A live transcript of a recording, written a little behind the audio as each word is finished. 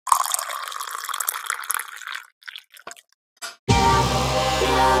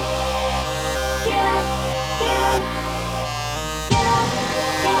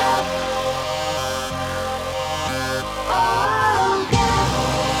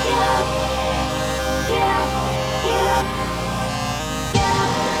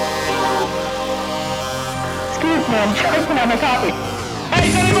choking on my coffee. Hey,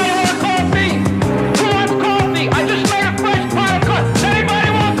 does anybody want coffee? Who wants coffee? I just made a fresh pot of coffee. Does anybody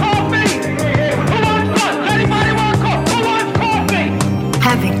want coffee? Who wants coffee? Does anybody want coffee? Who wants coffee?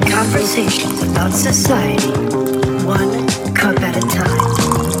 Having conversations about society, one cup at a time.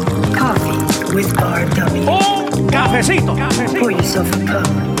 Coffee with RW. Un cafecito. Pour yourself a cup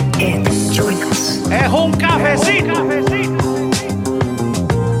and join us. Es un cafecito.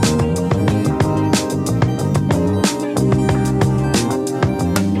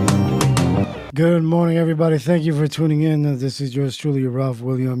 Good morning, everybody. Thank you for tuning in. This is yours truly, Ralph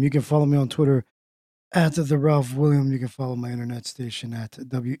William. You can follow me on Twitter at the Ralph William. You can follow my internet station at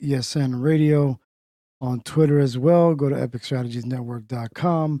WESN Radio on Twitter as well. Go to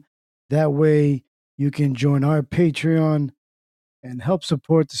epicstrategiesnetwork.com. That way you can join our Patreon and help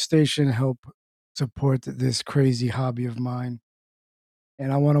support the station, help support this crazy hobby of mine.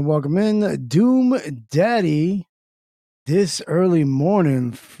 And I want to welcome in Doom Daddy this early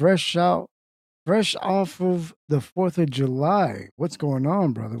morning, fresh off of the 4th of July. What's going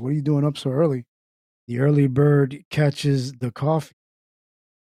on, brother? What are you doing up so early? The early bird catches the coffee.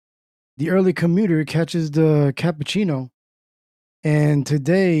 The early commuter catches the cappuccino. And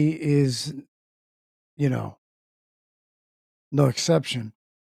today is, no exception.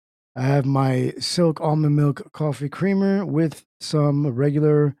 I have my Silk Almond Milk Coffee Creamer with some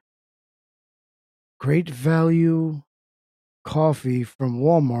regular great value coffee from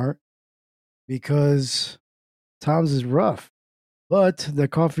Walmart because times is rough. But the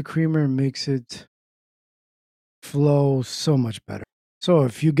coffee creamer makes it flow so much better. So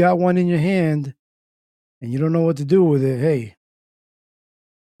if you got one in your hand and you don't know what to do with it, hey,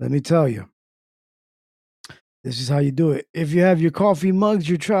 let me tell you. This is how you do it. If you have your coffee mugs,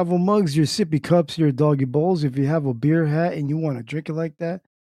 your travel mugs, your sippy cups, your doggy bowls, if you have a beer hat and you want to drink it like that,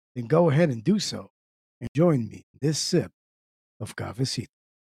 then go ahead and do so. And join me in this sip of cafecito.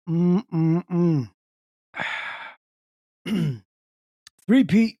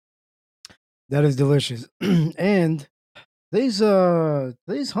 Three-peat. That is delicious. And today's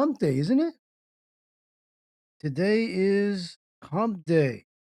hump day, isn't it? Today is hump day.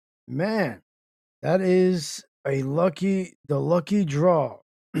 Man, that is the lucky draw.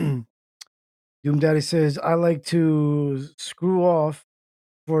 Doom Daddy says, I like to screw off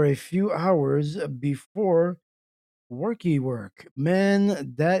for a few hours before worky work.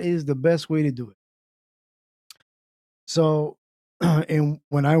 Man, that is the best way to do it. So, and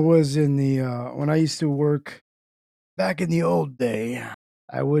when I was in the, when I used to work back in the old day,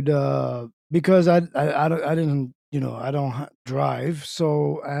 I would, because I didn't, I don't drive,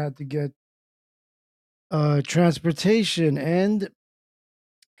 so I had to get transportation and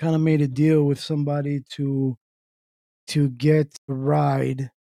kind of made a deal with somebody to get the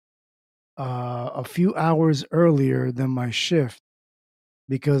ride a few hours earlier than my shift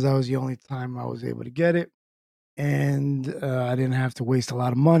because that was the only time I was able to get it, and I didn't have to waste a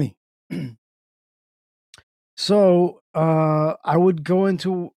lot of money. So I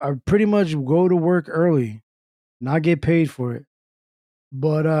pretty much go to work early, not get paid for it,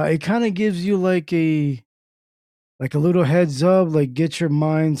 but it kind of gives you like a little heads up, like get your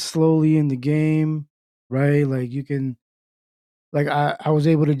mind slowly in the game, right? Like you can, like I was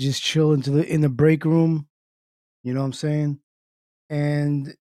able to just chill in the break room, you know what I'm saying?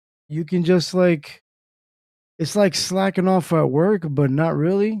 And you can just it's like slacking off at work, but not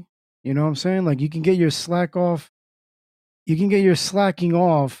really. You know what I'm saying? Like you can get your slacking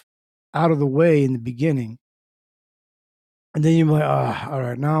off out of the way in the beginning. And then you're like, all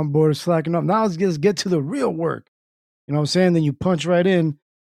right, now I'm bored of slacking off. Now let's just get to the real work. You know what I'm saying? Then you punch right in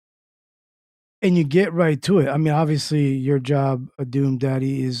and you get right to it. I mean, obviously your job, Doom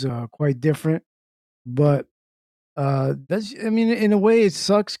Daddy, is quite different, but in a way it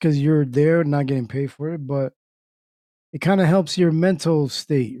sucks because you're there not getting paid for it, but it kind of helps your mental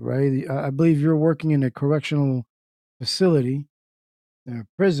state, right? I believe you're working in a correctional facility, a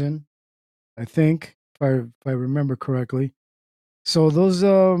prison, I think, if I remember correctly. So those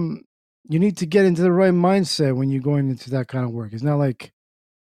you need to get into the right mindset when you're going into that kind of work. It's not like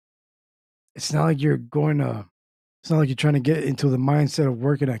you're trying to get into the mindset of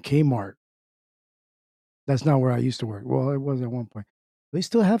working at Kmart. That's not where I used to work. Well, it was at one point. They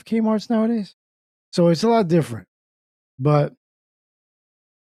still have Kmarts nowadays. So it's a lot different. But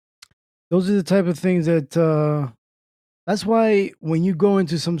those are the type of things that that's why when you go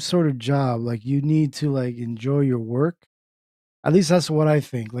into some sort of job, like you need to like enjoy your work. At least that's what I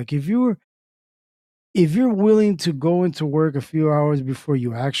think. Like if you're willing to go into work a few hours before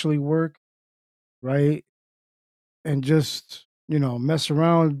you actually work, right? And just, mess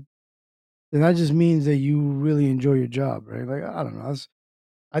around then that just means that you really enjoy your job, right? Like I don't know.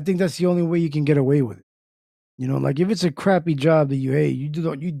 I think that's the only way you can get away with it. You know, like if it's a crappy job that you hate, you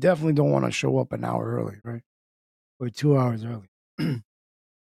definitely don't want to show up an hour early, right? Or 2 hours early.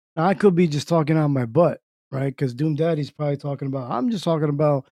 Now, I could be just talking out my butt, right? Because Doom Daddy's probably talking about. I'm just talking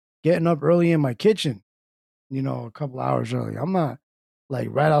about getting up early in my kitchen. You know, a couple hours early. I'm not like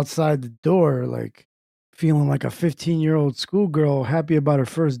right outside the door, like feeling like a 15-year-old schoolgirl happy about her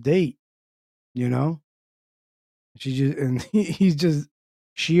first date. You know, she just and he's just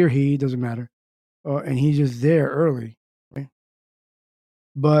she or he doesn't matter, and he's just there early. Right?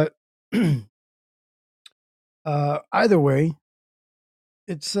 But either way,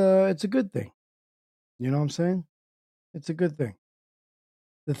 it's a good thing. You know what I'm saying? It's a good thing.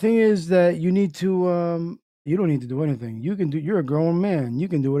 The thing is that you don't need to do anything. You're a grown man. You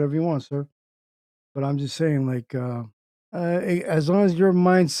can do whatever you want, sir. But I'm just saying, like, as long as your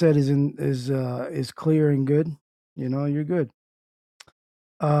mindset is clear and good, you know, you're good.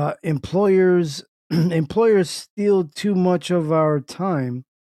 Employers employers steal too much of our time.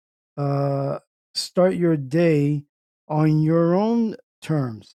 Uh, Start your day on your own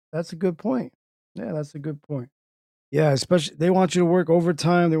terms. That's a good point. Yeah, that's a good point. Yeah, especially they want you to work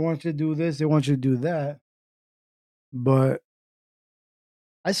overtime. They want you to do this. They want you to do that. But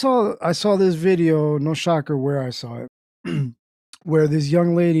I saw this video. No shocker where I saw it, where this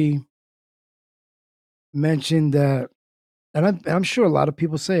young lady mentioned that, and I'm sure a lot of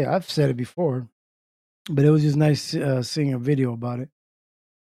people say it. I've said it before, but it was just nice seeing a video about it.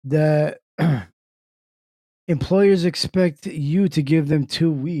 That employers expect you to give them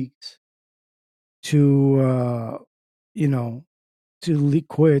 2 weeks to, you know,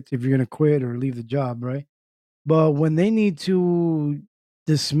 quit if you're gonna quit or leave the job, right? But when they need to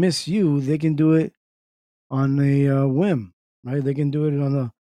dismiss you, they can do it on a whim, right? They can do it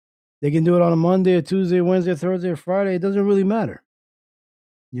on a Monday, a Tuesday, Wednesday, Thursday, or Friday. It doesn't really matter.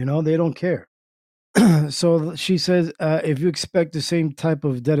 You know, they don't care. So she says, if you expect the same type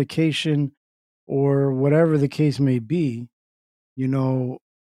of dedication or whatever the case may be, you know,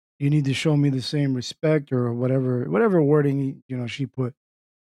 you need to show me the same respect or whatever wording she put.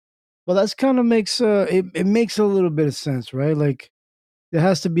 Well, that's kind of makes it makes a little bit of sense, right? Like there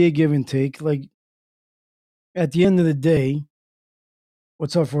has to be a give and take. Like at the end of the day,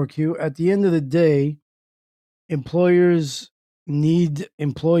 what's up for Q? At the end of the day, employers need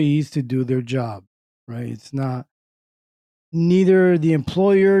employees to do their job, right? It's not neither the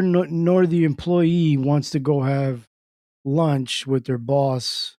employer nor the employee wants to go have lunch with their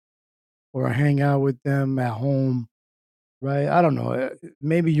boss or hang out with them at home, right? I don't know.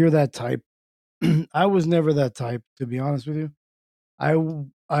 Maybe you're that type. I was never that type, to be honest with you.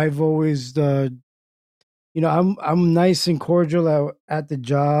 I've always I'm nice and cordial at the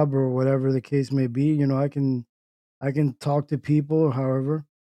job or whatever the case may be. You know, I can talk to people, however.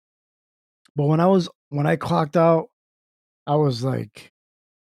 But when I clocked out, I was like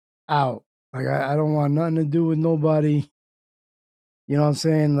out. Like I don't want nothing to do with nobody. You know what I'm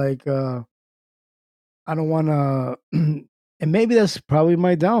saying? Like I don't want to. And maybe that's probably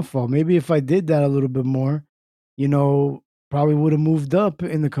my downfall. Maybe if I did that a little bit more, you know, probably would have moved up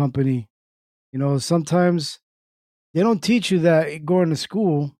in the company. You know, sometimes they don't teach you that going to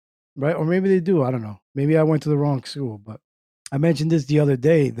school, right? Or maybe they do. I don't know. Maybe I went to the wrong school, but I mentioned this the other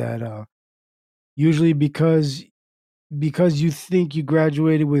day that usually because you think you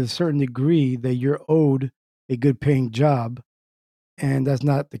graduated with a certain degree that you're owed a good paying job, and that's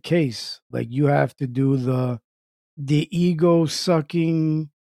not the case. Like you have to do the ego sucking,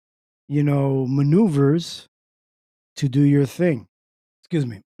 maneuvers to do your thing. Excuse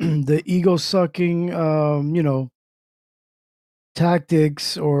me. The ego sucking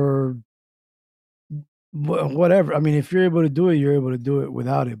tactics or whatever. I mean, if you're able to do it, you're able to do it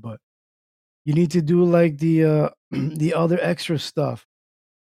without it, but you need to do like the the other extra stuff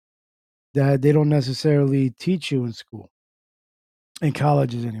that they don't necessarily teach you in school, in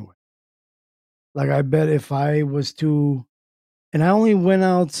colleges anyway. Like I bet if I was to, and I only went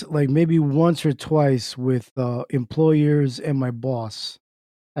out like maybe once or twice with employers and my boss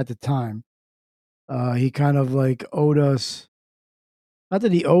at the time. He kind of like owed us, not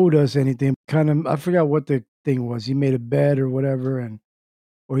that he owed us anything, kind of, I forgot what the thing was. He made a bet or whatever, and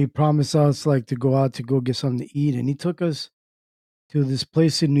or he promised us like to go out to go get something to eat, and he took us to this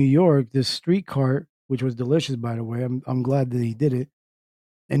place in New York, this street cart, which was delicious, by the way. I'm glad that he did it,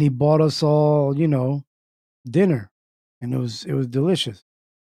 and he bought us all, dinner, and it was delicious.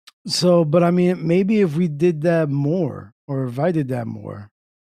 So, but I mean, maybe if we did that more, or if I did that more,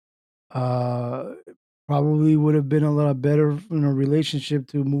 uh, probably would have been a lot better in a relationship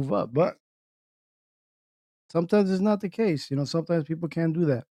to move up. But sometimes it's not the case. Sometimes people can't do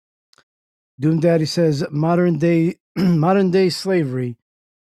that. Doom Daddy says modern day modern day slavery.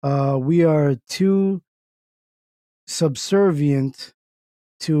 We are too subservient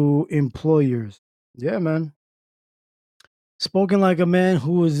to employers. Yeah, man. Spoken like a man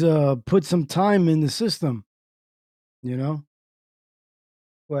who has put some time in the system. You know,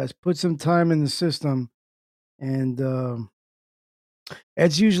 who has put some time in the system, and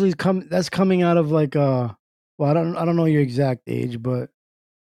it's usually that's coming out of like well, I don't know your exact age, but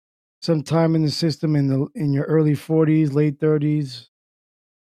some time in the system in your early 40s, late 30s.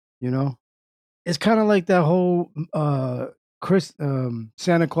 You know, it's kind of like that whole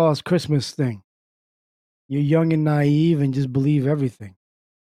Santa Claus Christmas thing. You're young and naive and just believe everything.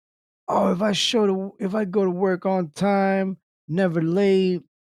 Oh, if I go to work on time, never late,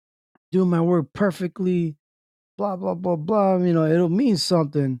 do my work perfectly, blah blah blah blah, it'll mean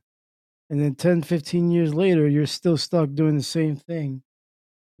something. And then 10, 15 years later, you're still stuck doing the same thing,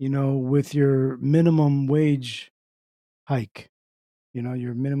 with your minimum wage hike,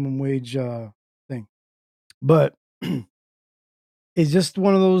 your minimum wage thing. But it's just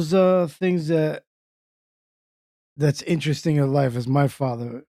one of those things that's interesting in life, as my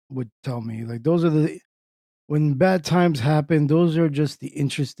father would tell me. Like those are when bad times happen, those are just the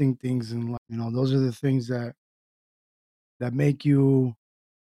interesting things in life. Those are the things that make you,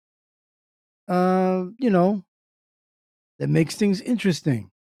 uh, you know, that makes things interesting.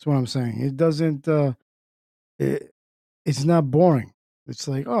 That's what I'm saying. It doesn't. It, it's not boring. It's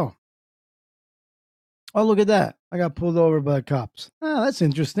like, oh, look at that! I got pulled over by the cops. Ah, that's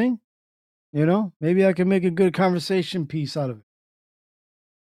interesting. Maybe I can make a good conversation piece out of it.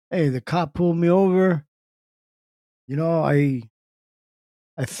 Hey, the cop pulled me over. I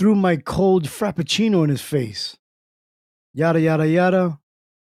threw my cold frappuccino in his face. Yada yada yada.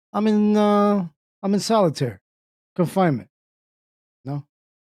 I'm in I'm in solitary confinement. No,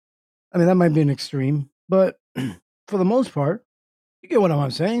 I mean that might be an extreme, but for the most part, you get what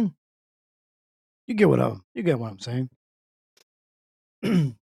I'm saying. You get what I'm saying.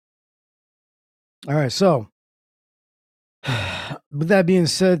 All right, so with that being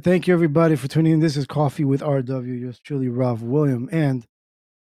said, thank you everybody for tuning in. This is Coffee with RW, yours truly, Ralph William, and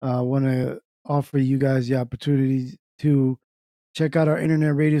I want to offer you guys the opportunity to check out our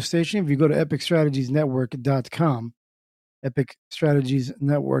internet radio station. If you go to epicstrategiesnetwork.com,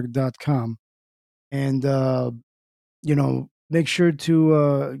 epicstrategiesnetwork.com, and make sure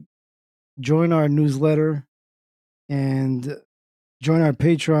to join our newsletter and join our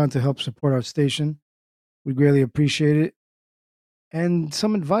Patreon to help support our station. We greatly appreciate it. And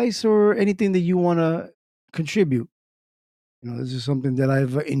some advice or anything that you want to contribute. This is something that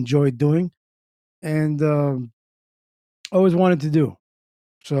I've enjoyed doing and always wanted to do.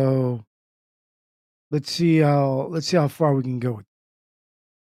 So let's see how far we can go with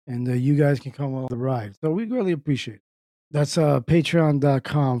it. And you guys can come on the ride. So we greatly appreciate it. That's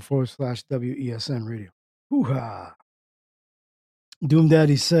patreon.com/WESN radio. Hoo-ha. Doom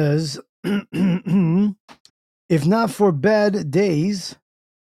Daddy says, if not for bad days,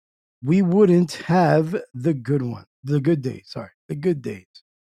 we wouldn't have the good days. Sorry, the good days.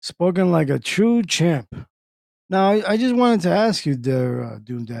 Spoken like a true champ. Now, I just wanted to ask you there,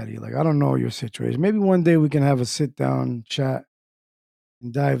 Doom Daddy, like, I don't know your situation. Maybe one day we can have a sit down chat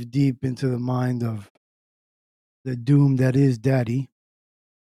and dive deep into the mind of the Doom that is Daddy.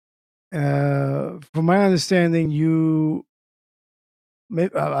 From my understanding,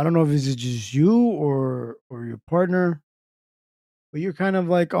 I don't know if this is just you or your partner, but you're kind of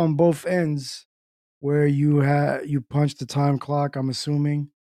like on both ends where you punch the time clock. I'm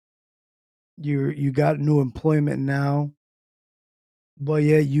assuming you got new employment now, but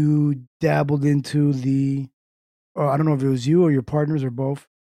yet you dabbled into or I don't know if it was you or your partners or both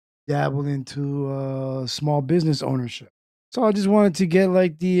dabbled into small business ownership. So I just wanted to get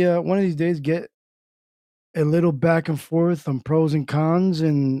like the one of these days get a little back and forth on pros and cons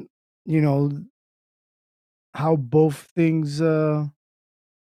and you know how both things the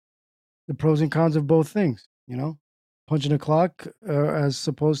pros and cons of both things, punching a clock as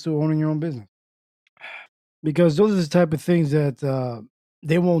opposed to owning your own business. Because those are the type of things that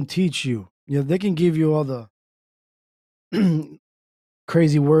they won't teach you. They can give you all the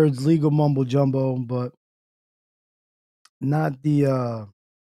crazy words, legal mumbo jumbo, but not the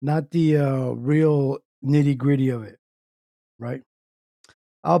real nitty gritty of it, right?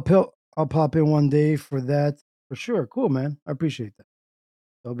 I'll pop in one day for that for sure. Cool, man. I appreciate that.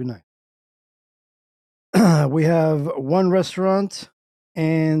 That'll be nice. We have one restaurant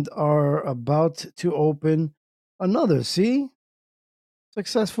and are about to open another. See,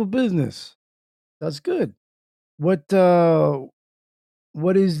 successful business. That's good. what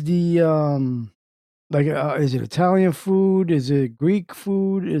what is the like is it Italian food? Is it Greek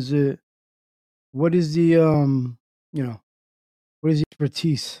food? Is it what is the you know, what is the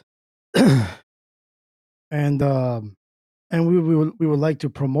expertise? and we would like to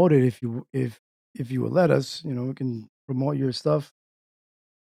promote it if you would let us, you know, we can promote your stuff,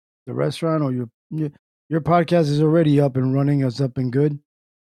 the restaurant or your podcast is already up and running, it's up and good.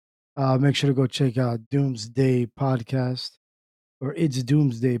 Make sure to go check out Doomsday Podcast or It's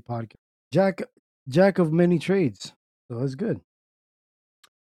Doomsday Podcast. Jack Jack of many trades. So that's good.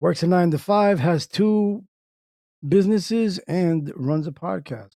 Works a 9 to 5, has two businesses, and runs a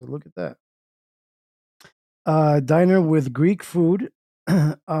podcast. So look at that. Diner with Greek food.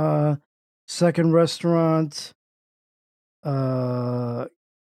 Second restaurant. Uh,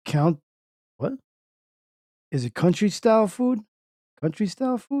 count what is it? Country style food? Country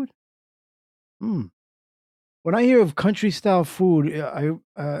style food? Hmm. When I hear of country style food, I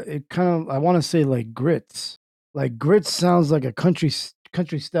it kind of I want to say like grits. Like grits sounds like a country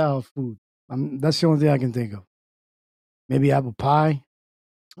style food. That's the only thing I can think of. Maybe apple pie.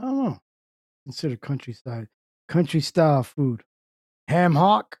 I don't know. Consider country style food. Ham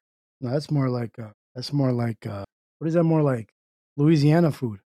hock. No, that's more like what is that more like? Louisiana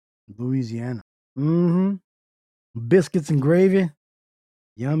food. Louisiana. Mm-hmm. Biscuits and gravy.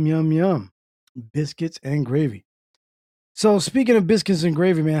 Yum yum yum. Biscuits and gravy. So speaking of biscuits and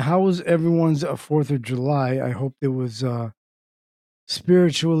gravy, man, how was everyone's 4th of July? I hope it was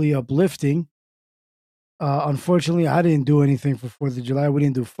spiritually uplifting. Unfortunately, I didn't do anything for 4th of July. We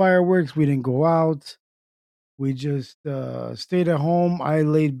didn't do fireworks. We didn't go out. We just stayed at home. I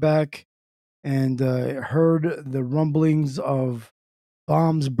laid back and heard the rumblings of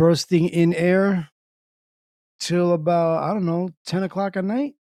bombs bursting in air till about, I don't know, 10 o'clock at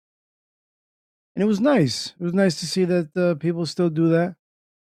night. And it was nice. It was nice to see that people still do that.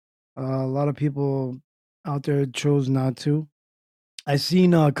 A lot of people out there chose not to. I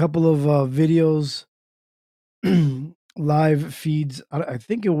seen a couple of videos, live feeds. I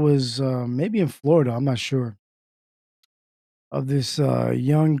think it was maybe in Florida. I'm not sure, of this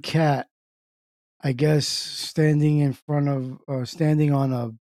young cat. I guess standing in front of, standing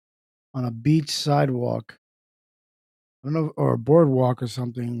on a beach sidewalk. I don't know, or a boardwalk or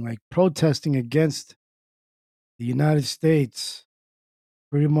something, like protesting against the United States,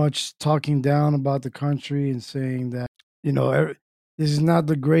 pretty much talking down about the country and saying that, you know, this is not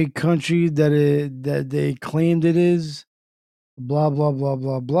the great country that they claimed it is. Blah blah blah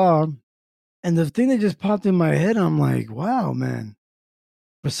blah blah. And the thing that just popped in my head, I'm like, wow, man.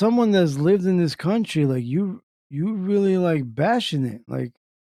 For someone that's lived in this country, like you really like bashing it, like,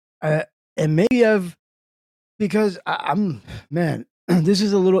 I and maybe I've because I'm man. This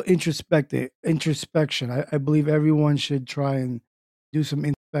is a little introspection. I believe everyone should try and do some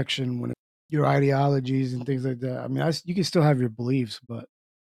inspection when your ideologies and things like that. I mean, you can still have your beliefs, but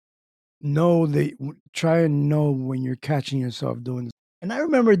try and know when you're catching yourself doing this. And I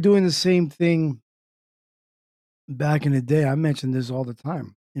remember doing the same thing back in the day. I mentioned this all the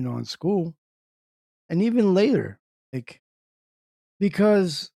time, you know, in school and even later, like,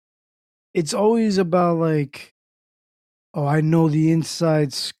 because it's always about like, oh, I know the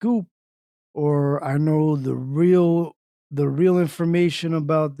inside scoop, or I know the real information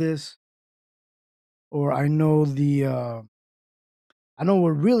about this, or I know what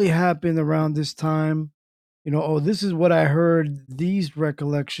really happened around this time. You know, oh, this is what I heard, these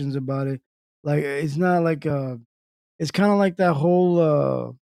recollections about it. Like it's not like it's kind of like that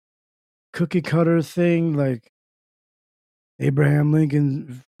whole cookie cutter thing, like Abraham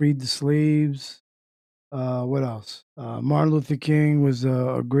Lincoln freed the slaves. What else? Martin Luther King was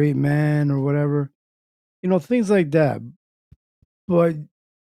a great man, or whatever. You know, things like that. But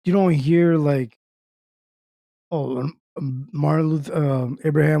you don't hear like, oh,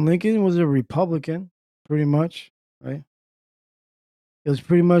 Abraham Lincoln was a Republican, pretty much, right? It was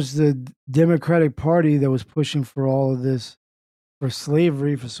pretty much the Democratic Party that was pushing for all of this, for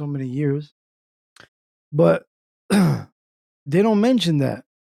slavery for so many years. But they don't mention that.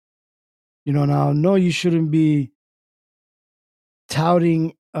 You know, now, no, you shouldn't be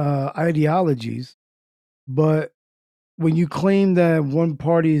touting ideologies, but when you claim that one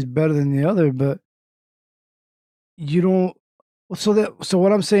party is better than the other, but you don't, so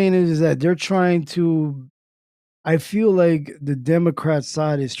what I'm saying is that they're trying to, I feel like the Democrat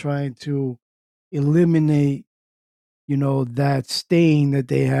side is trying to eliminate, you know, that stain that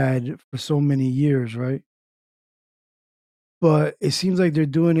they had for so many years, right? But it seems like they're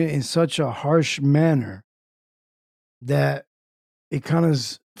doing it in such a harsh manner that it kind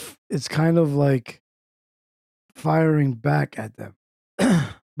of it's kind of like firing back at them.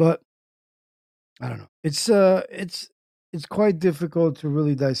 But I don't know. It's quite difficult to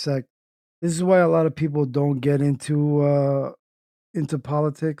really dissect. This is why a lot of people don't get into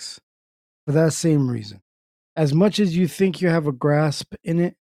politics for that same reason. As much as you think you have a grasp in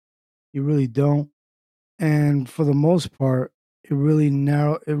it, you really don't. And for the most part, it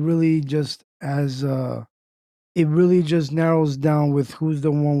really just as it really just narrows down with who's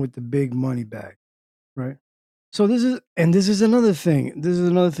the one with the big money bag, right? So this is another thing. This is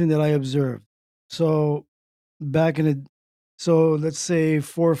another thing that I observed. So back in the so let's say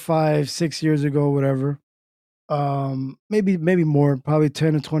 4, 5, 6 years ago, whatever. Maybe more, probably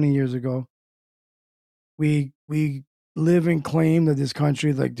 10 or 20 years ago. We live and claim that this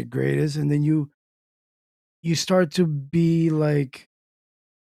country is like the greatest, and then you start to be like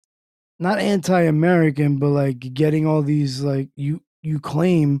not anti-American, but like getting all these like you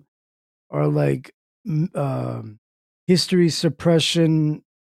claim are like history suppression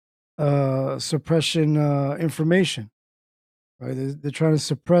information, right? They're trying to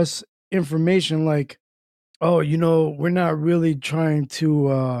suppress information like, oh, we're not really trying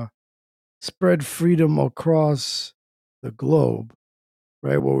to spread freedom across the globe,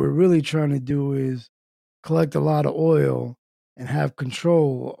 right? What we're really trying to do is collect a lot of oil and have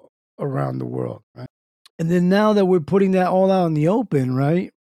control around the world, right? And then now that we're putting that all out in the open,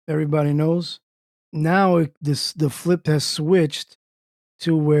 right? Everybody knows. Now the flip has switched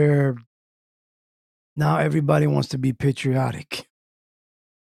to where now everybody wants to be patriotic.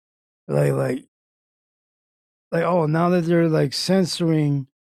 Like like oh, now that they're like censoring,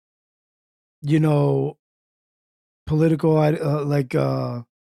 you know, political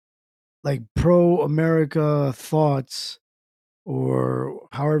like pro America thoughts or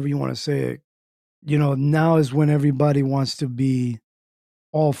however you want to say it, now is when everybody wants to be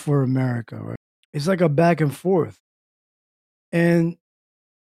all for America, right? It's like a back and forth. And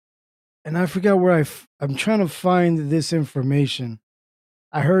I forgot where I'm trying to find this information.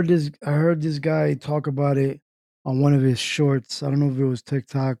 I heard this guy talk about it on one of his shorts. I don't know if it was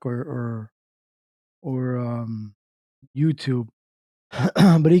TikTok or YouTube.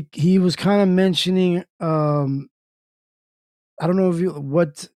 But he was kind of mentioning I don't know if you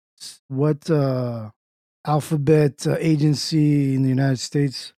what alphabet agency in the United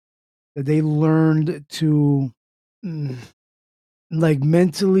States that they learned to mm, like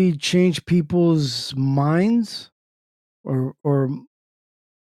mentally change people's minds or or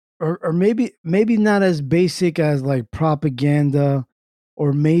maybe not as basic as like propaganda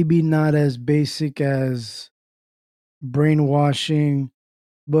or maybe not as basic as brainwashing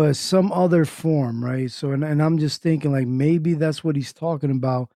but some other form, right? So and I'm just thinking like maybe that's what he's talking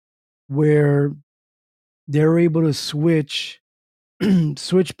about where they're able to switch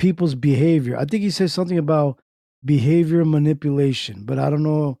people's behavior. I think he says something about behavior manipulation, but I don't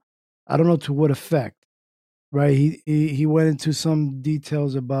know to what effect. Right? He went into some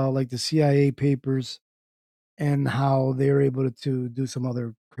details about like the CIA papers and how they were able to do some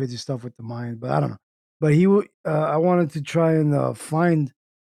other crazy stuff with the mind, but I don't know. But I wanted to try and find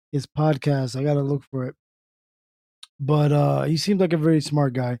his podcast. I got to look for it. But he seemed like a very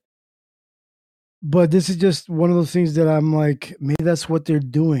smart guy. But this is just one of those things that I'm like, maybe that's what they're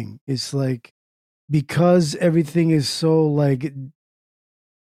doing. It's like because everything is so like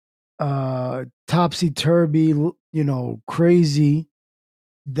topsy turvy, crazy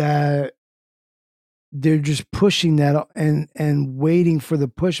that they're just pushing that and waiting for the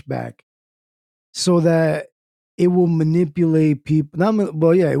pushback so that it will manipulate people.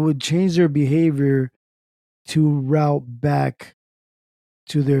 Well, yeah, it would change their behavior to route back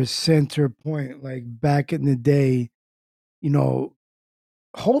to their center point, like back in the day, you know,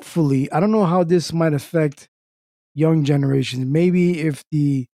 hopefully, I don't know how this might affect young generations. Maybe if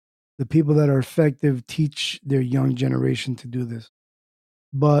the people that are effective teach their young generation to do this,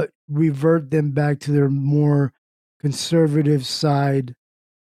 but revert them back to their more conservative side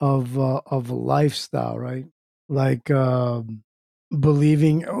of a lifestyle, right? Like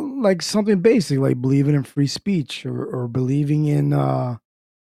believing like something basic, like believing in free speech or believing in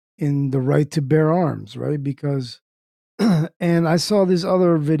the right to bear arms, right? Because and I saw this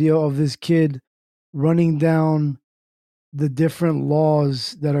other video of this kid running down the different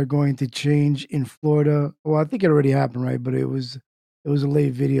laws that are going to change in Florida. Well, I think it already happened, right? But it was a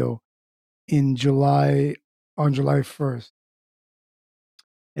late video in July on July 1st.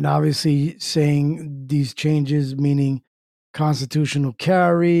 And obviously saying these changes meaning constitutional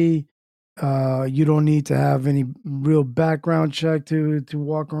carry, you don't need to have any real background check to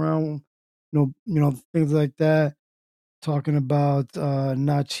walk around, things like that. talking about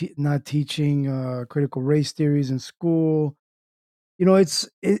not teaching critical race theories in school. You know, it's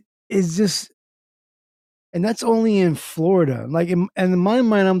just, and that's only in Florida. Like, and in my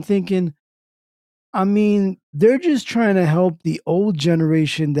mind, I'm thinking, I mean, they're just trying to help the old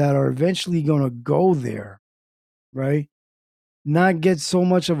generation that are eventually going to go there, right? Not get so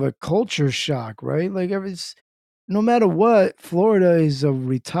much of a culture shock, right? Like, no matter what, Florida is a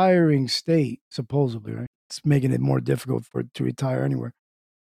retiring state, supposedly, right? It's making it more difficult for it to retire anywhere.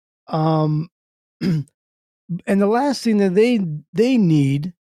 Um, and the last thing that they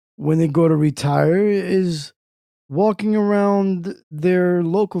need when they go to retire is walking around their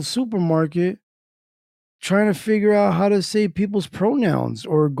local supermarket trying to figure out how to say people's pronouns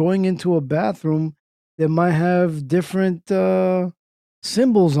or going into a bathroom that might have different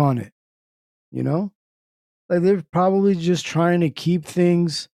symbols on it, you know? Like they're probably just trying to keep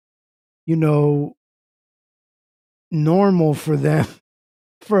things, you know, normal for them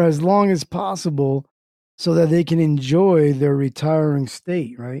for as long as possible so that they can enjoy their retiring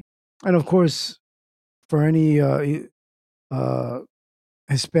state, right? And of course, for any uh,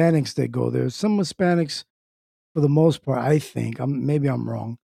 Hispanics that go there, some Hispanics, for the most part, I think, maybe I'm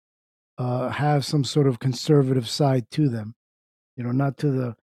wrong, have some sort of conservative side to them. You know, not to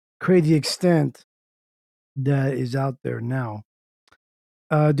the crazy extent that is out there now.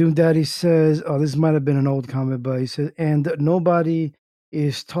 Doom Daddy says, "Oh, this might have been an old comment, but he says, and nobody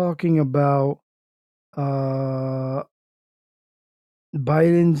is talking about uh,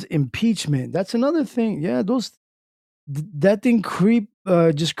 Biden's impeachment. That's another thing. Yeah, that thing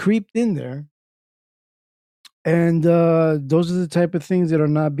just creeped in there, and those are the type of things that are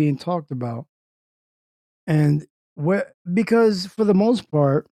not being talked about. And because for the most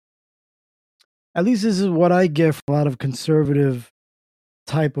part, at least this is what I get from a lot of conservative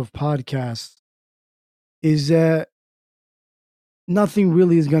type of podcasts, is that nothing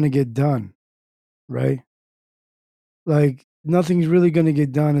really is going to get done, right? Like nothing's really going to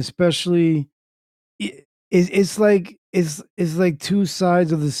get done, especially it's like two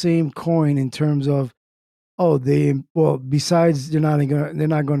sides of the same coin in terms of, oh, besides they're not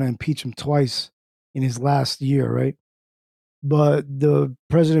going to impeach him twice in his last year, right? But the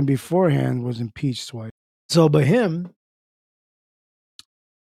president beforehand was impeached twice. So, but him,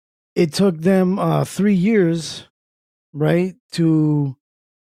 it took them 3 years, right, to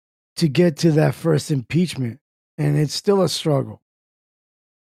get to that first impeachment, and it's still a struggle,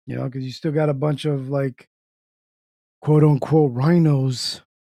 you know, because you still got a bunch of like quote unquote rhinos,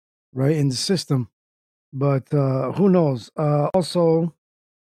 right, in the system. But who knows? Also,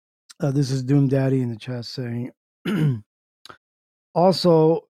 this is Doom Daddy in the chat saying,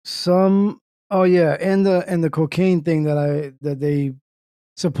 also some. Oh yeah, and the cocaine thing that they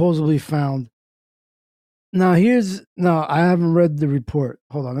supposedly found. Now I haven't read the report.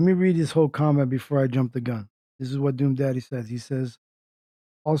 Hold on, let me read this whole comment before I jump the gun. This is what Doom Daddy says. He says,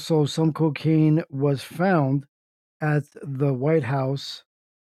 also some cocaine was found at the White House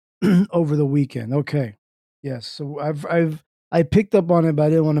over the weekend. Okay. Yes. So I picked up on it, but I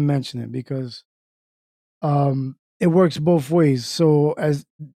didn't want to mention it because it works both ways. So as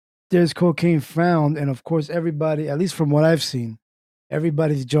there's cocaine found, and of course everybody, at least from what I've seen,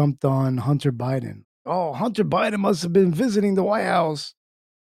 everybody's jumped on Hunter Biden. Oh, Hunter Biden must have been visiting the White House.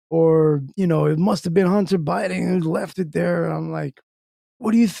 Or, you know, it must have been Hunter Biden who left it there. I'm like,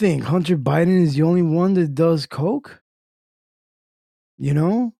 what do you think? Hunter Biden is the only one that does coke? You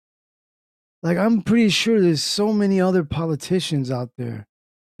know? Like, I'm pretty sure there's so many other politicians out there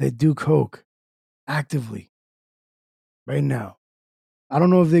that do coke actively right now. I don't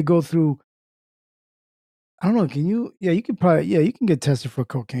know if they go through. I don't know. Can you? Yeah, you can probably. Yeah, you can get tested for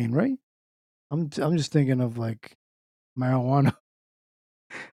cocaine, right? I'm just thinking of like marijuana.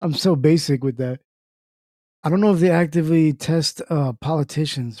 I'm so basic with that. I don't know if they actively test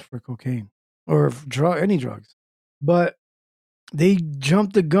politicians for cocaine or any drugs, but they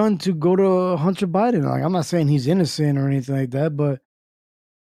jumped the gun to go to Hunter Biden. Like, I'm not saying he's innocent or anything like that, but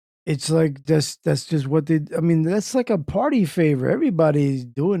it's like that's just what they. I mean, that's like a party favor. Everybody's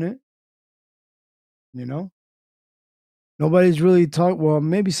doing it, you know. Nobody's really talk. Well,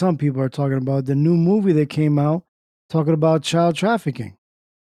 maybe some people are talking about the new movie that came out, talking about child trafficking.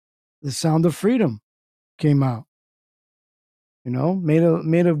 The Sound of Freedom came out. You know, made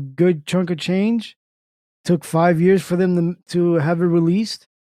a good chunk of change. Took 5 years for them to have it released.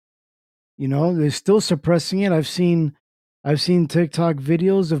 You know, they're still suppressing it. I've seen TikTok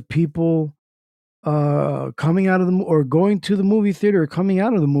videos of people coming out of or going to the movie theater or coming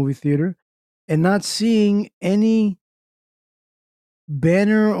out of the movie theater and not seeing any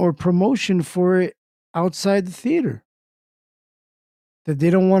banner or promotion for it outside the theater. that they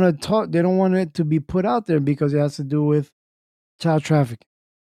don't want to talk. They don't want it to be put out there because it has to do with child trafficking.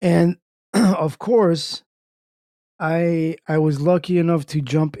 And of course, I was lucky enough to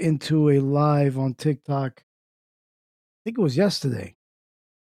jump into a live on TikTok. I think it was yesterday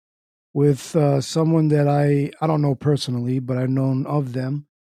with someone that I don't know personally, but I've known of them.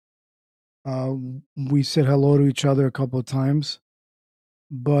 Uh, we said hello to each other a couple of times,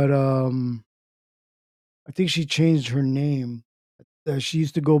 but I think she changed her name. She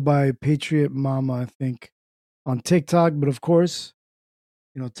used to go by Patriot Mama, I think, on TikTok. But of course,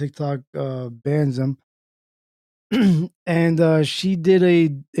 TikTok bans them. And she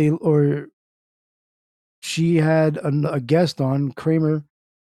did or she had a guest on Kramer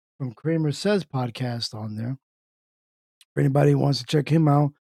from Kramer Says podcast on there. For anybody who wants to check him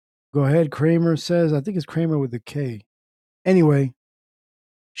out, go ahead. Kramer Says, I think it's Kramer with a K. Anyway,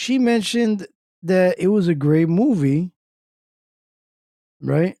 she mentioned that it was a great movie,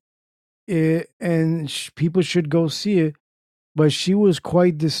 right? People should go see it. But she was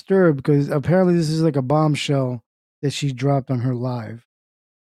quite disturbed because apparently this is like a bombshell that she dropped on her live.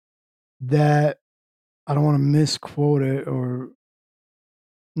 That I don't want to misquote it or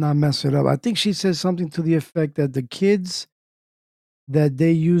not mess it up. I think she said something to the effect that the kids that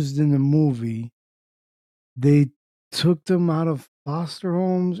they used in the movie, they took them out of foster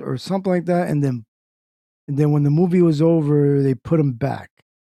homes or something like that, and then when the movie was over, they put them back.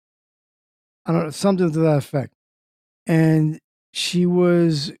 I don't know, something to that effect. And she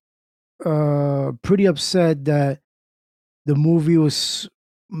was pretty upset that the movie was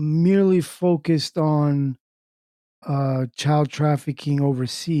merely focused on child trafficking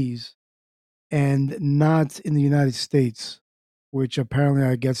overseas and not in the United States, which apparently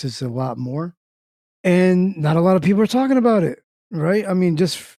I guess is a lot more. And not a lot of people are talking about it, right? I mean,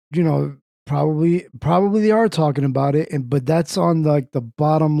 just probably they are talking about it, but that's on like the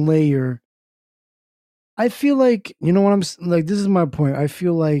bottom layer. I feel like what like. This is my point. I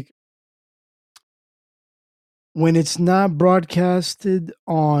feel like when it's not broadcasted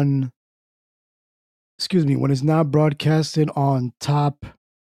on, excuse me, when it's not broadcasted on top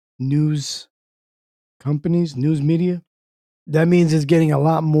news companies, news media, that means it's getting a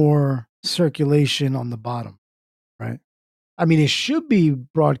lot more circulation on the bottom, right? I mean, it should be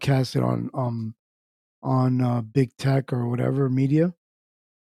broadcasted on big tech or whatever media,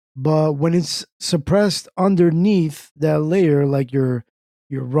 but when it's suppressed underneath that layer, like your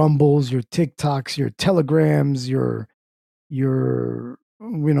rumbles, your TikToks, your telegrams, your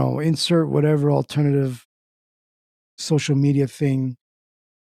insert whatever alternative social media thing,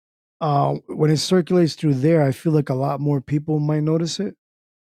 when it circulates through there, I feel like a lot more people might notice it.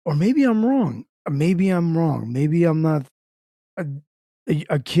 Or maybe I'm wrong. Maybe I'm wrong. Maybe I'm not a,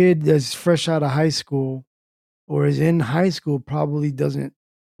 a kid that's fresh out of high school or is in high school probably doesn't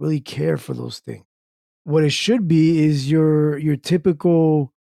really care for those things. What it should be is your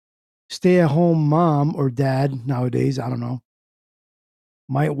typical stay at home mom or dad nowadays, I don't know,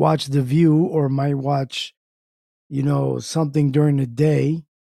 might watch The View or might watch, something during the day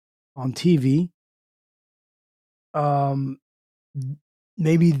on TV. Um,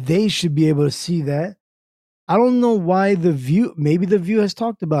 maybe they should be able to see that. I don't know why The View. Maybe The View has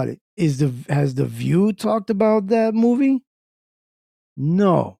talked about it. Has The View talked about that movie?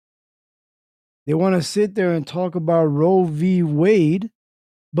 No. They want to sit there and talk about Roe v. Wade,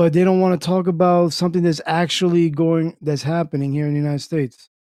 but they don't want to talk about something that's happening here in the United States.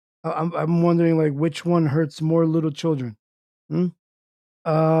 I'm wondering, like, which one hurts more little children? Hmm?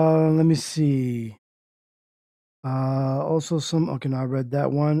 Let me see. Also some. Okay, no, I read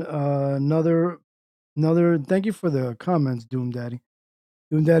that one. Another. Thank you for the comments, Doom Daddy.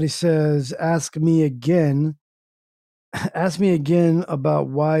 Doom Daddy says, "Ask me again. Ask me again about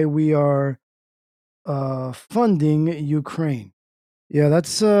why we are funding Ukraine." Yeah,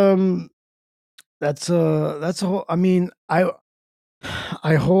 that's a whole. I mean, I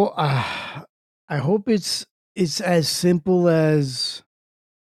hope I hope it's as simple as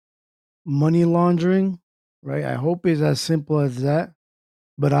money laundering, right? I hope it's as simple as that,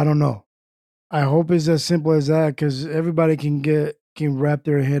 but I don't know. I hope it's as simple as that because everybody can wrap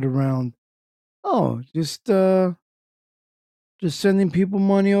their head around. Oh, just sending people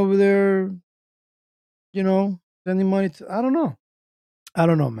money over there, sending money to. I don't know. I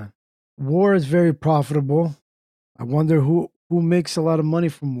don't know, man. War is very profitable. I wonder who makes a lot of money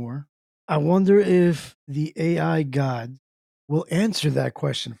from war. I wonder if the AI god will answer that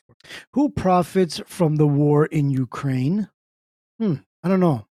question. Who profits from the war in Ukraine? I don't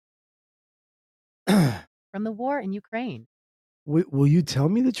know. From the war in Ukraine. Will you tell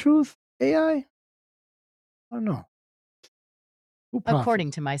me the truth, AI? I don't know. Who profits?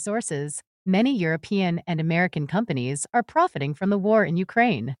 According to my sources, many European and American companies are profiting from the war in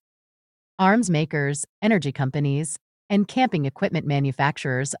Ukraine. Arms makers, energy companies, and camping equipment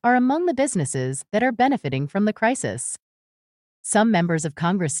manufacturers are among the businesses that are benefiting from the crisis. Some members of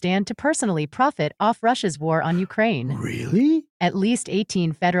Congress stand to personally profit off Russia's war on Ukraine. Really? At least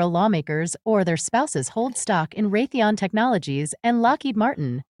 18 federal lawmakers or their spouses hold stock in Raytheon Technologies and Lockheed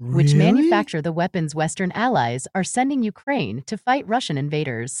Martin, which Really? manufacture the weapons Western allies are sending Ukraine to fight Russian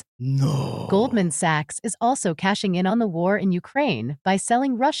invaders. No. Goldman Sachs is also cashing in on the war in Ukraine by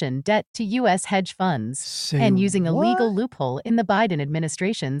selling Russian debt to U.S. hedge funds Say and using a what? legal loophole in the Biden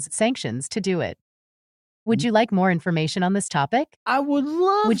administration's sanctions to do it. Would you like more information on this topic? I would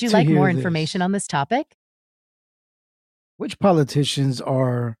love Would you to like hear more this. information on this topic? Which politicians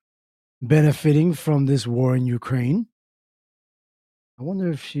are benefiting from this war in Ukraine? I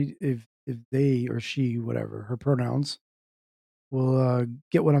wonder if they or she, whatever her pronouns, will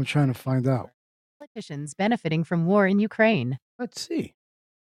get what I'm trying to find out. Politicians benefiting from war in Ukraine. Let's see.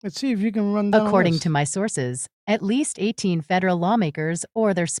 Let's see if you can run down. According to my sources, at least 18 federal lawmakers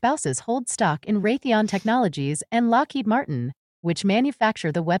or their spouses hold stock in Raytheon Technologies and Lockheed Martin, which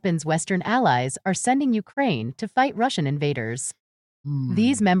manufacture the weapons Western allies are sending Ukraine to fight Russian invaders.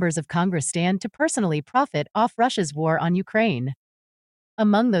 These members of Congress stand to personally profit off Russia's war on Ukraine.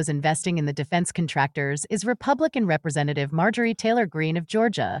 Among those investing in the defense contractors is Republican Representative Marjorie Taylor Greene of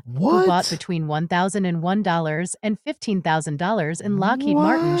Georgia, who bought between $1,001 and $15,000 in Lockheed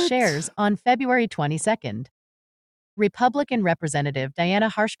Martin shares on February 22nd. Republican Representative Diana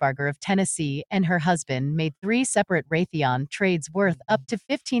Harshbarger of Tennessee and her husband made 3 separate Raytheon trades worth up to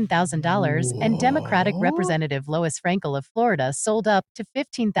 $15,000, and Democratic Representative Lois Frankel of Florida sold up to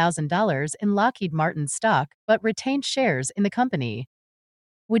 $15,000 in Lockheed Martin stock but retained shares in the company.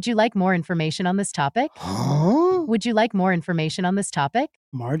 Would you like more information on this topic? Huh? Would you like more information on this topic?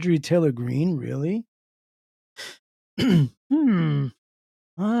 Marjorie Taylor Greene, really? This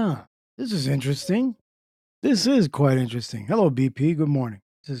is interesting. This is quite interesting. Hello, BP. Good morning.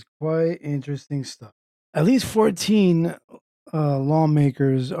 This is quite interesting stuff. At least 14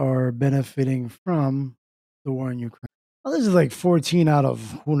 lawmakers are benefiting from the war in Ukraine. Well, this is like 14 out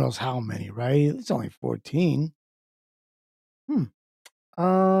of who knows how many, right? It's only 14.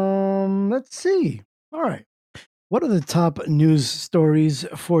 Let's see. All right. What are the top news stories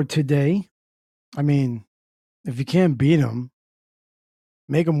for today? I mean, if you can't beat them,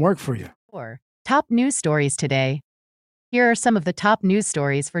 make them work for you. Top news stories today. Here are some of the top news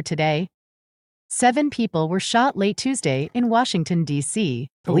stories for today. 7 people were shot late Tuesday in Washington, D.C.,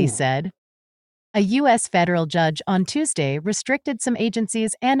 police said. A U.S. federal judge on Tuesday restricted some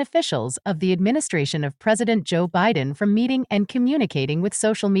agencies and officials of the administration of President Joe Biden from meeting and communicating with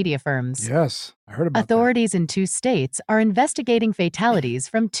social media firms. Yes, I heard about Authorities in 2 states are investigating fatalities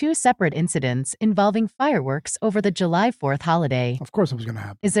from 2 separate incidents involving fireworks over the July 4th holiday. Of course it was going to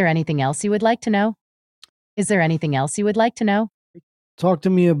happen. Is there anything else you would like to know? Is there anything else you would like to know? Talk to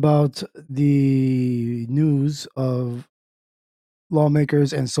me about the news of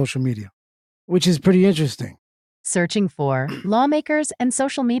lawmakers and social media, which is pretty interesting. Searching for lawmakers and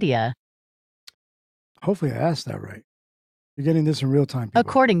social media. Hopefully I asked that right. You're getting this in real time, people.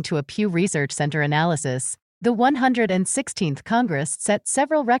 According to a Pew Research Center analysis, the 116th Congress set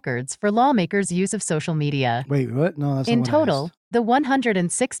several records for lawmakers' use of social media. Wait, what? No, that's not In what I total, asked. the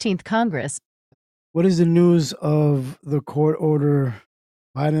 116th Congress. What is the news of the court order,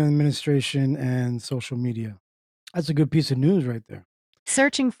 Biden administration, and social media? That's a good piece of news right there.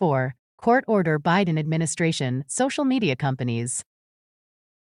 Searching for court order Biden administration, social media companies.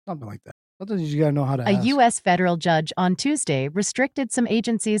 Something like that. Sometimes you got to know how to A ask. U.S. federal judge on Tuesday restricted some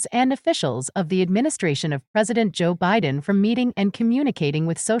agencies and officials of the administration of President Joe Biden from meeting and communicating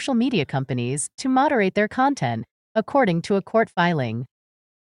with social media companies to moderate their content, according to a court filing.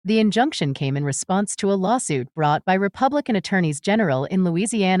 The injunction came in response to a lawsuit brought by Republican attorneys general in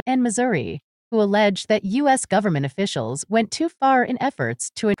Louisiana and Missouri, who alleged that U.S. government officials went too far in efforts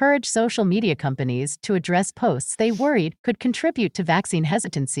to encourage social media companies to address posts they worried could contribute to vaccine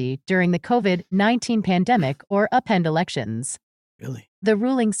hesitancy during the COVID-19 pandemic or upend elections. Really? The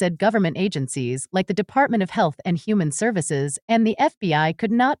ruling said government agencies like the Department of Health and Human Services and the FBI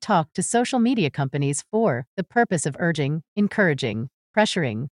could not talk to social media companies for the purpose of urging, encouraging,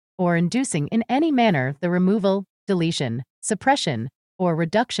 pressuring, or inducing in any manner the removal, deletion, suppression, or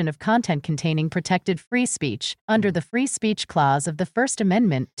reduction of content containing protected free speech under the Free Speech Clause of the First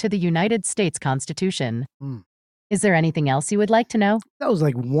Amendment to the United States Constitution. Is there anything else you would like to know? That was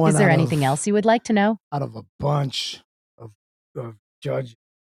like one. Is there anything else you would like to know? Out of a bunch of judges.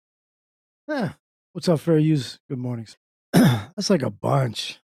 What's up, Fair Use? Good morning. That's like a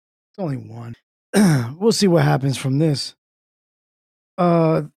bunch. It's only one. We'll see what happens from this.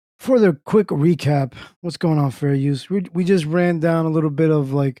 Uh, for the quick recap, what's going on, fair use? We just ran down a little bit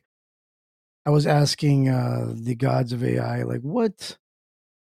of like I was asking the gods of AI, like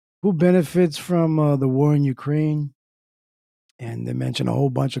who benefits from the war in Ukraine, and they mentioned a whole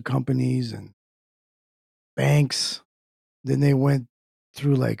bunch of companies and banks. Then they went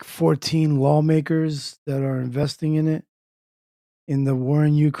through like 14 lawmakers that are investing in it in the war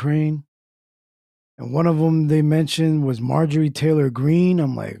in Ukraine. And one of them they mentioned was Marjorie Taylor Greene.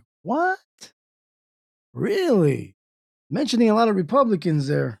 I'm like, what? Really? Mentioning a lot of Republicans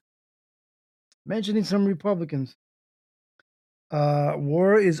there. Mentioning some Republicans.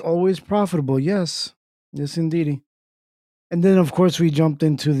 War is always profitable. Yes. Yes, indeedy. And then, of course, we jumped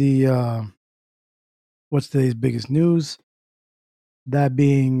into the what's today's biggest news? That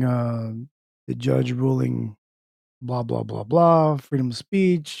being the judge ruling blah, blah, blah, blah, freedom of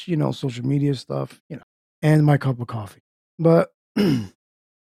speech, social media stuff, and my cup of coffee. But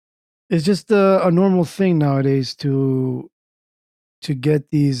it's just a normal thing nowadays to get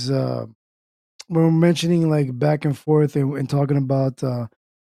these we're mentioning like back and forth and talking about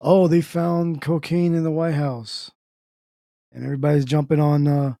oh, they found cocaine in the White House, and everybody's jumping on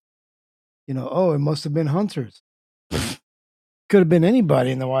oh, it must have been hunters. Could have been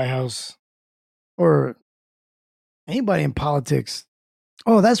anybody in the White House or anybody in politics.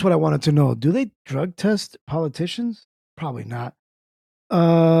 Oh, that's what I wanted to know. Do they drug test politicians? Probably not.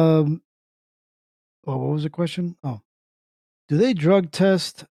 Oh, what was the question? Oh, do they drug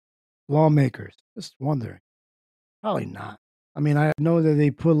test lawmakers? Just wondering. Probably not. I mean, I know that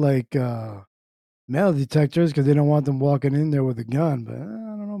they put like metal detectors because they don't want them walking in there with a gun, but I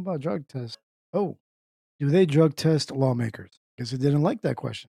don't know about drug tests. Oh, do they drug test lawmakers? Guess I didn't like that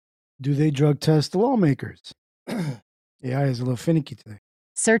question. Do they drug test lawmakers? AI is a little finicky today.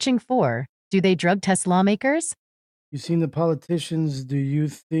 Searching for, do they drug test lawmakers? You seen the politicians? Do you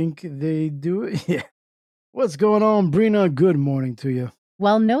think they do it? Yeah. What's going on, Brina? Good morning to you.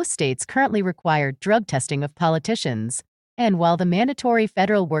 While no states currently require drug testing of politicians, and while the mandatory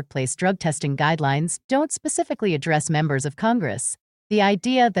federal workplace drug testing guidelines don't specifically address members of Congress, the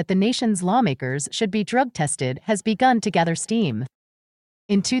idea that the nation's lawmakers should be drug tested has begun to gather steam.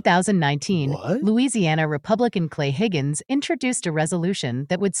 In 2019, What? Louisiana Republican Clay Higgins introduced a resolution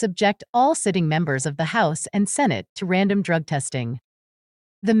that would subject all sitting members of the House and Senate to random drug testing.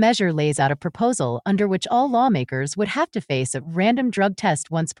 The measure lays out a proposal under which all lawmakers would have to face a random drug test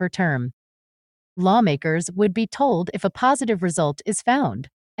once per term. Lawmakers would be told if a positive result is found,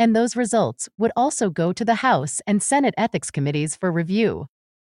 and those results would also go to the House and Senate ethics committees for review.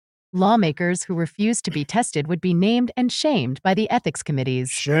 Lawmakers who refuse to be tested would be named and shamed by the ethics committees.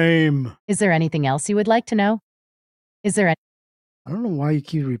 Shame. Is there anything else you would like to know? Is there I don't know why you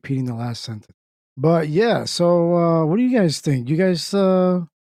keep repeating the last sentence. But yeah, so what do you guys think? You guys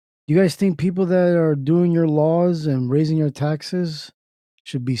think people that are doing your laws and raising your taxes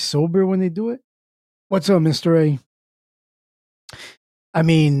should be sober when they do it? What's up, Mr. A? I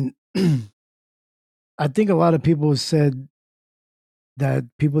mean, I think a lot of people have said that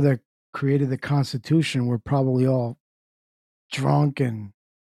people that created the Constitution were probably all drunk and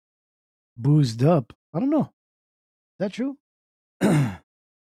boozed up. I don't know. Is that true?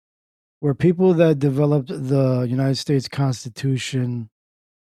 Were people that developed the United States Constitution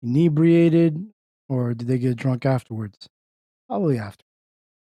inebriated, or did they get drunk afterwards? Probably after.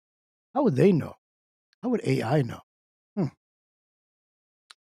 How would they know? How would AI know?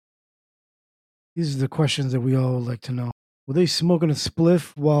 These are the questions that we all would like to know. Were they smoking a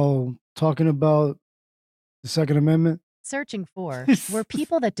spliff while talking about the Second Amendment? searching for? Were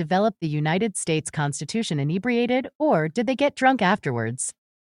people that developed the United States Constitution inebriated, or did they get drunk afterwards?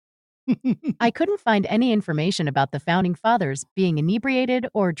 I couldn't find any information about the Founding Fathers being inebriated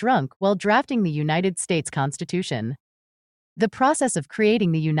or drunk while drafting the United States Constitution. The process of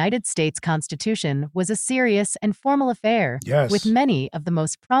creating the United States Constitution was a serious and formal affair, Yes. with many of the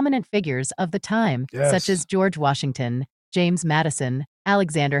most prominent figures of the time, such as George Washington, James Madison,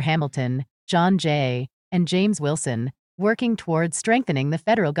 Alexander Hamilton, John Jay, and James Wilson, working towards strengthening the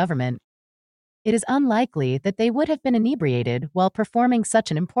federal government. It is unlikely that they would have been inebriated while performing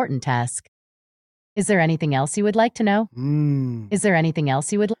such an important task. Is there anything else you would like to know? Is there anything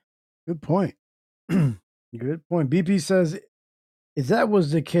else you would Good point. Good point. BP says, if that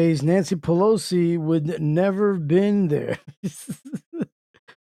was the case, Nancy Pelosi would never have been there.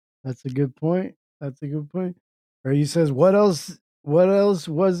 That's a good point. That's a good point. Or he says, what else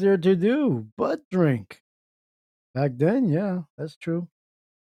was there to do but drink? Back then, yeah, that's true.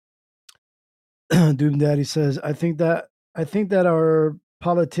 Doom Daddy says, I think that I think that our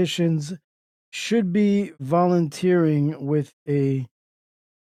politicians should be volunteering with a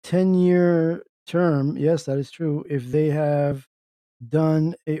 10-year term. Yes, that is true. If they have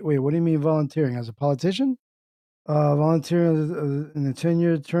done a wait, what do you mean volunteering as a politician? Volunteering in a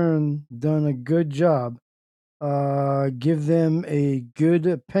 10-year term, done a good job. Give them a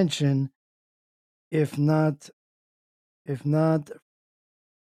good pension. If not, if not,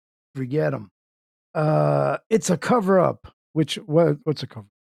 forget them. It's a cover up. What's a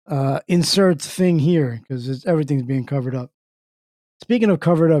cover? Insert thing here because everything's being covered up. Speaking of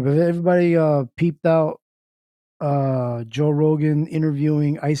covered up, if everybody peeped out Joe Rogan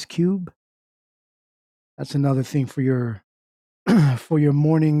interviewing Ice Cube, that's another thing for your for your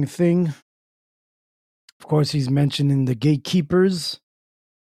morning thing. Of course, he's mentioning the gatekeepers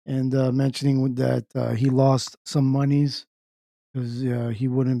and mentioning that he lost some monies because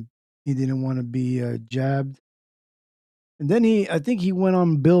he didn't want to be jabbed. And then I think he went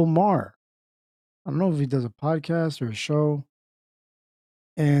on Bill Maher. I don't know if he does a podcast or a show,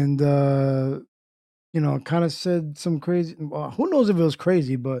 and kind of said some crazy. Well, who knows if it was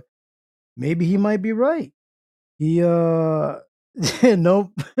crazy, but maybe he might be right. He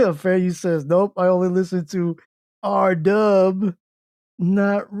nope. Fair you says nope. I only listen to R Dub,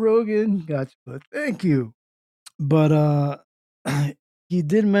 not Rogan. Gotcha. But thank you. But he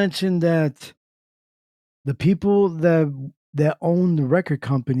did mention that the people that own the record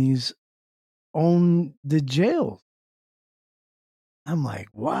companies own the jails. I'm like,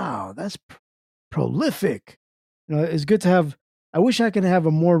 wow, that's prolific. It's good to have. I wish I could have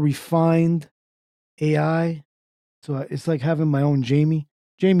a more refined AI. So it's like having my own Jamie.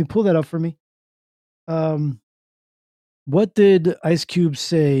 Jamie, pull that up for me. Um, what did Ice Cube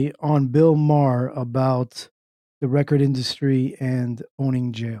say on Bill Maher about the record industry and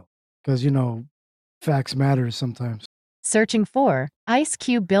owning jail? Because facts matter sometimes. Searching for Ice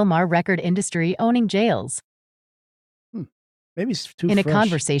Cube Bill Maher record industry owning jails. Maybe it's too In a fresh.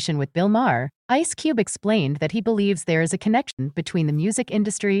 conversation with Bill Maher, Ice Cube explained that he believes there is a connection between the music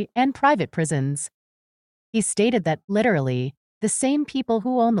industry and private prisons. He stated that, literally, the same people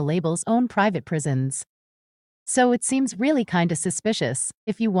who own the labels own private prisons. So it seems really kinda suspicious,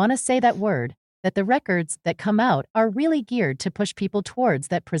 if you want to say that word, that the records that come out are really geared to push people towards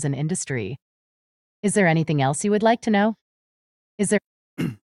that prison industry. Is there anything else you would like to know? Is there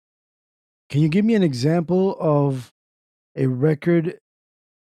Can you give me an example of a record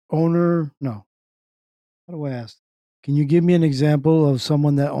owner? No. How do I ask? Can you give me an example of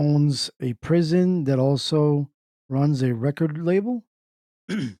someone that owns a prison that also runs a record label?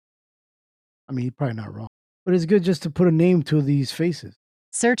 I mean, he's probably not wrong. But it's good just to put a name to these faces.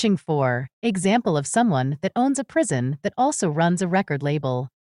 searching for example of someone that owns a prison that also runs a record label?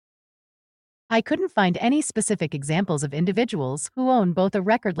 I couldn't find any specific examples of individuals who own both a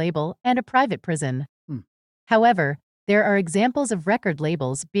record label and a private prison. Hmm. However, there are examples of record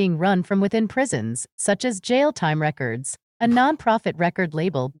labels being run from within prisons, such as Jail Time Records, a non-profit record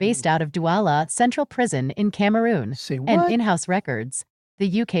label based out of Douala Central Prison in Cameroon, Say and what? In-House Records,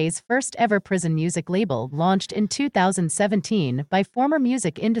 the UK's first ever prison music label launched in 2017 by former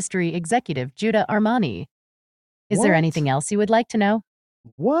music industry executive Judah Armani. Is there What? anything else you would like to know?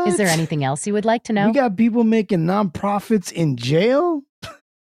 What? Is there anything else you would like to know? We got people making nonprofits in jail?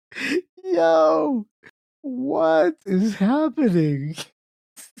 Yo, what is happening?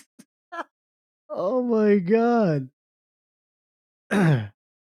 Oh my God.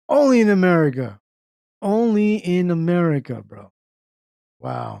 Only in America. Only in America, bro.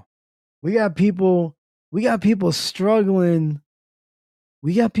 Wow. We got people struggling.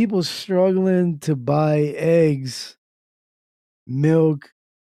 We got people struggling to buy eggs, milk,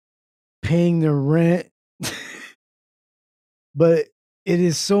 paying their rent. But it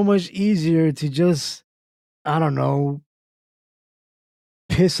is so much easier to just, I don't know,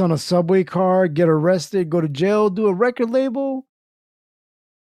 piss on a subway car, get arrested, go to jail, do a record label,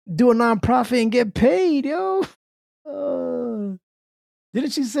 do a nonprofit, and get paid, yo.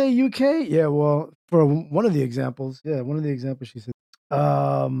 Didn't she say UK? Yeah, well, for one of the examples, she said.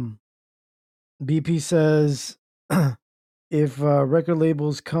 BP says if record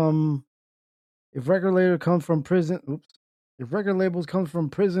labels come, if record label come from prison, oops, if record labels come from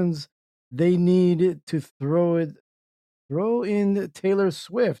prisons, they need to throw in Taylor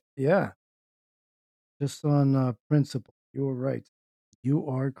Swift. Yeah, just on principle. You're right. You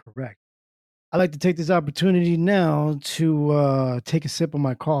are correct. I'd like to take this opportunity now to take a sip of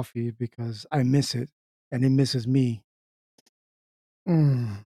my coffee because I miss it and it misses me. So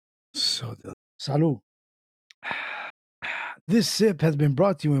delicious. Salud. This sip has been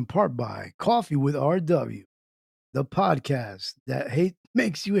brought to you in part by Coffee with RW. the podcast that hate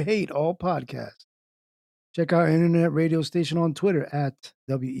makes you hate all podcasts. Check our internet radio station on Twitter at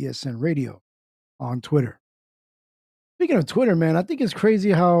WESN Radio on Twitter. Speaking of Twitter, man, I think it's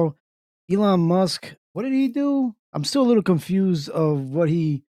crazy how Elon Musk, what did he do? I'm still a little confused of what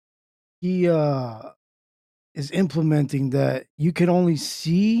he is implementing, that you can only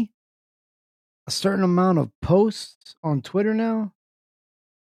see a certain amount of posts on Twitter now.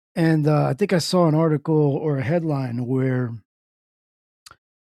 And I think I saw an article or a headline where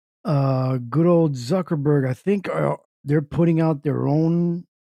good old Zuckerberg, I think they're putting out their own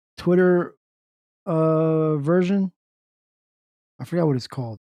Twitter version. I forgot what it's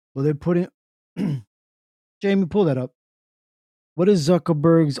called. Well, they're putting Jamie, pull that up. What is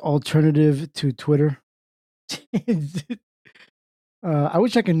Zuckerberg's alternative to Twitter? I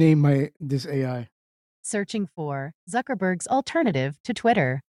wish I could name this AI. Searching for Zuckerberg's alternative to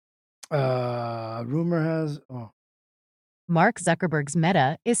Twitter. Rumor has Mark Zuckerberg's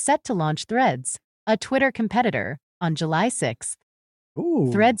Meta is set to launch Threads, a Twitter competitor, on July 6th.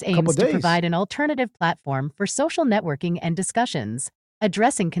 Threads aims to provide an alternative platform for social networking and discussions,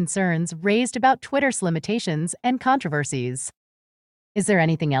 addressing concerns raised about Twitter's limitations and controversies. Is there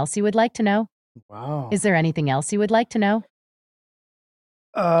anything else you would like to know? Wow. Is there anything else you would like to know?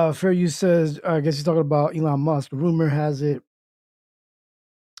 Fair Use says, I guess he's talking about Elon Musk. Rumor has it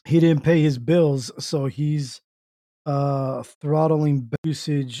he didn't pay his bills, so he's throttling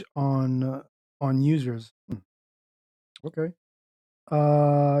usage on users. Okay.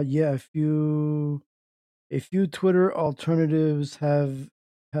 Yeah, a few Twitter alternatives have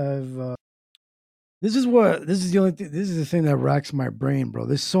this is the only thing, this is the thing that racks my brain, bro.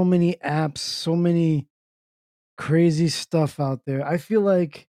 There's so many apps, so many crazy stuff out there. I feel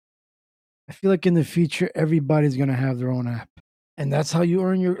like in the future everybody's gonna have their own app, and that's how you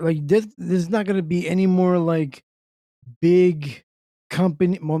earn your like. There's not gonna be any more like big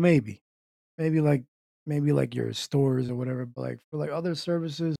company. Well, maybe like your stores or whatever, but like for like other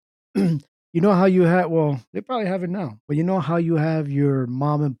services, you know how you have. Well, they probably have it now, but you know how you have your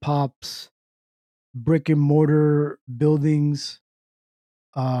mom and pops brick and mortar buildings.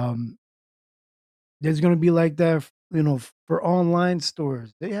 Um, there's gonna be like that, for online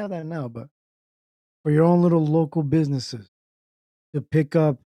stores. They have that now, but for your own little local businesses to pick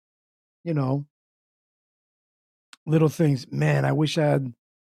up, you know, little things. Man, I wish I had.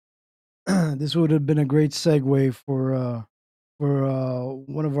 This would have been a great segue for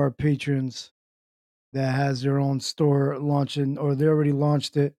one of our patrons that has their own store launching, or they already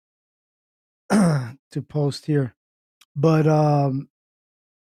launched it to post here. But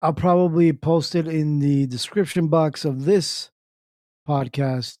I'll probably post it in the description box of this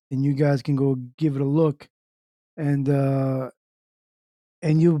podcast, and you guys can go give it a look, and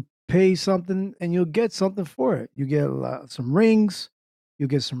you pay something, and you'll get something for it. You get some rings, you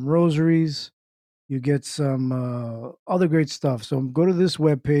get some rosaries, you get some other great stuff. So go to this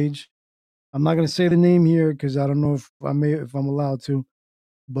webpage. I'm not going to say the name here because I don't know if I'm allowed to,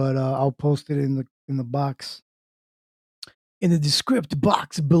 but I'll post it in the box, in the descript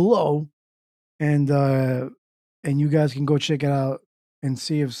box below, and you guys can go check it out and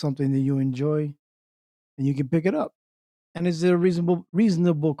see if something that you enjoy, and you can pick it up, and it's a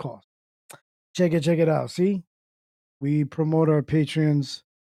reasonable cost. Check it out. See, we promote our patrons,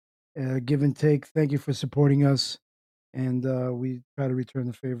 give and take. Thank you for supporting us, and we try to return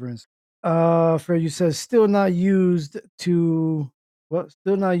the favor. And Fair You says still not used to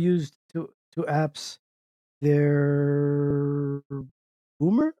apps. They're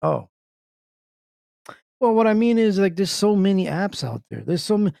boomer. Oh, well, what I mean is like there's so many apps out there. There's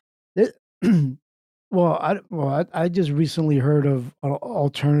so many. I just recently heard of an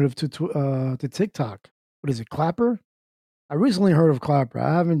alternative to TikTok. What is it, Clapper? I recently heard of Clapper.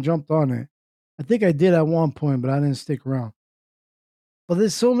 I haven't jumped on it. I think I did at one point, but I didn't stick around. But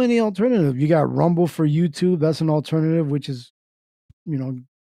there's so many alternatives. You got Rumble for YouTube. That's an alternative, which is,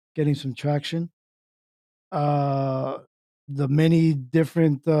 getting some traction. The many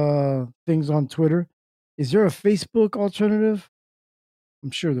different things on Twitter. Is there a Facebook alternative?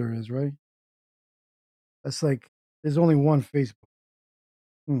 I'm sure there is, right? That's like, there's only one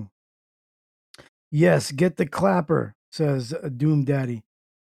Facebook. Yes, get the Clapper, says Doom Daddy.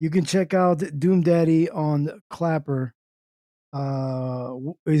 You can check out Doom Daddy on Clapper.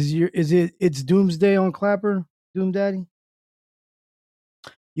 It's Doomsday on Clapper, Doom Daddy?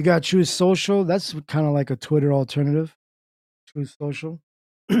 You got Truth Social. That's kind of like a Twitter alternative. Truth Social.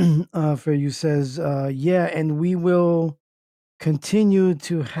 For you says, yeah, and we will continue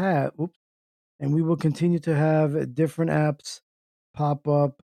to have different apps pop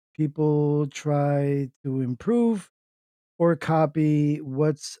up people try to improve or copy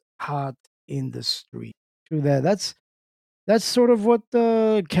what's hot in the street. True that. That's sort of what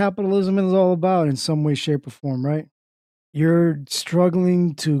capitalism is all about in some way, shape, or form, right? You're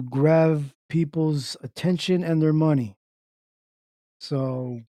struggling to grab people's attention and their money.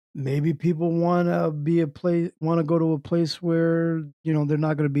 So maybe people want to go to a place where they're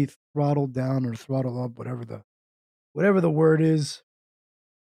not going to be throttled down or throttled up, whatever the word is.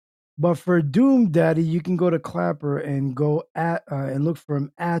 But for Doom Daddy, you can go to Clapper and go at and look for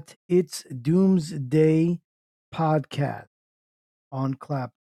him at It's Doomsday Podcast on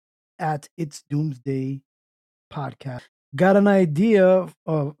Clap at It's Doomsday Podcast. Got an idea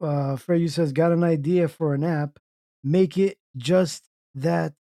of Freyu says got an idea for an app. Make it just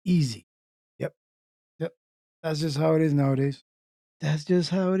that easy. Yep. Yep. That's just how it is nowadays. That's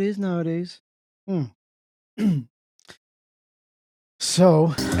just how it is nowadays. Hmm.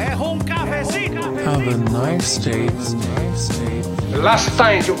 So Es un cafecito. Have a nice day. The last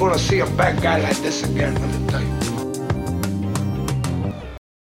time you're gonna see a bad guy like this again, let me tell you.